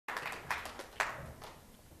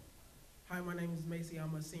my name is Macy.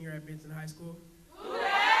 I'm a senior at Benson High School. Who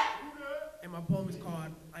that? And my poem is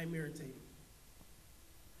called I'm Irritated.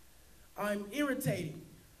 I'm irritated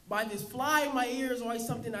by this fly in my ears, always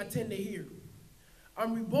something I tend to hear.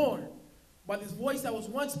 I'm reborn by this voice that was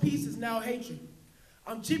once peace is now hatred.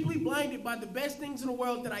 I'm cheaply blinded by the best things in the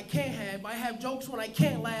world that I can't have. I have jokes when I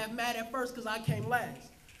can't laugh, mad at first because I came last.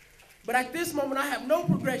 But at this moment, I have no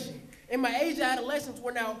progression. In my age of adolescence,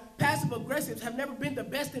 where now passive aggressives have never been the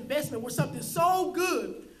best investment, where something so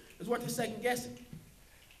good is worth a second guessing.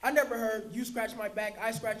 I never heard you scratch my back,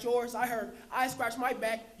 I scratch yours. I heard I scratch my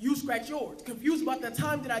back, you scratch yours. Confused about the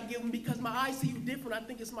time that I give them because my eyes see you different. I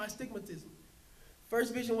think it's my astigmatism.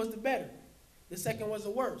 First vision was the better. The second was the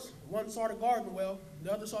worst. One saw the garden well,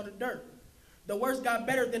 the other saw the dirt. The worst got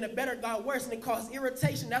better, then the better got worse, and it caused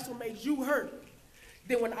irritation. That's what made you hurt.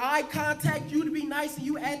 Then when I contact you to be nice and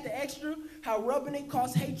you add the extra, how rubbing it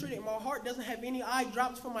caused hatred and my heart doesn't have any eye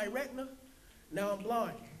drops from my retina, now I'm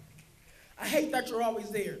blind. I hate that you're always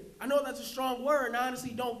there. I know that's a strong word and I honestly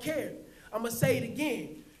don't care. I'm gonna say it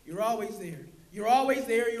again. You're always there. You're always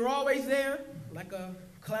there. You're always there. Like a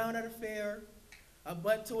clown at a fair, a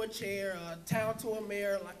butt to a chair, a town to a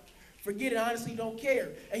mayor. Like, forget it, I honestly don't care.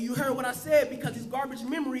 And you heard what I said because these garbage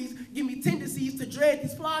memories give me tendencies to dread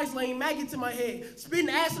these flies laying maggots in my head, spitting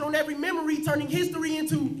acid on every memory, turning history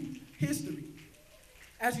into history.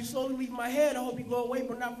 As you slowly leave my head, I hope you go away,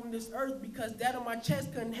 but not from this earth, because that on my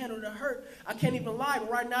chest couldn't handle the hurt. I can't even lie,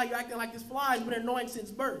 but right now you're acting like this fly's been annoying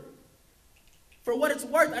since birth. For what it's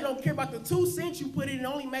worth, I don't care about the 2 cents you put in, it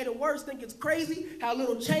only made it worse. Think it's crazy how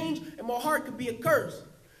little change and my heart could be a curse.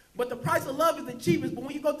 But the price of love is the cheapest, but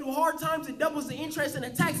when you go through hard times, it doubles the interest and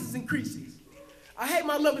the taxes increases. I hate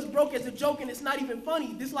my love is broke as a joke and it's not even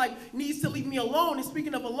funny. This life needs to leave me alone, and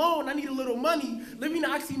speaking of alone, I need a little money. Living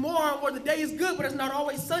an oxymoron where the day is good, but it's not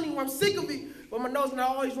always sunny, where I'm sick of it, but my nose is not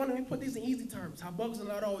always running. Let me put these in easy terms, how bugs are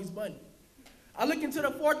not always bunny. I look into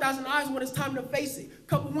the 4,000 eyes when it's time to face it.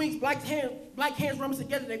 Couple wings, black hands rubbing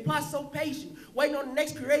together, they plot so patient, waiting on the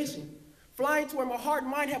next creation. Flying to where my heart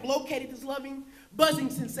and mind have located this loving, buzzing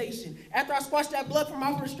sensation. After I squash that blood from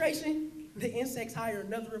my frustration, the insects hire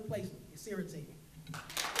another replacement. It's irritating.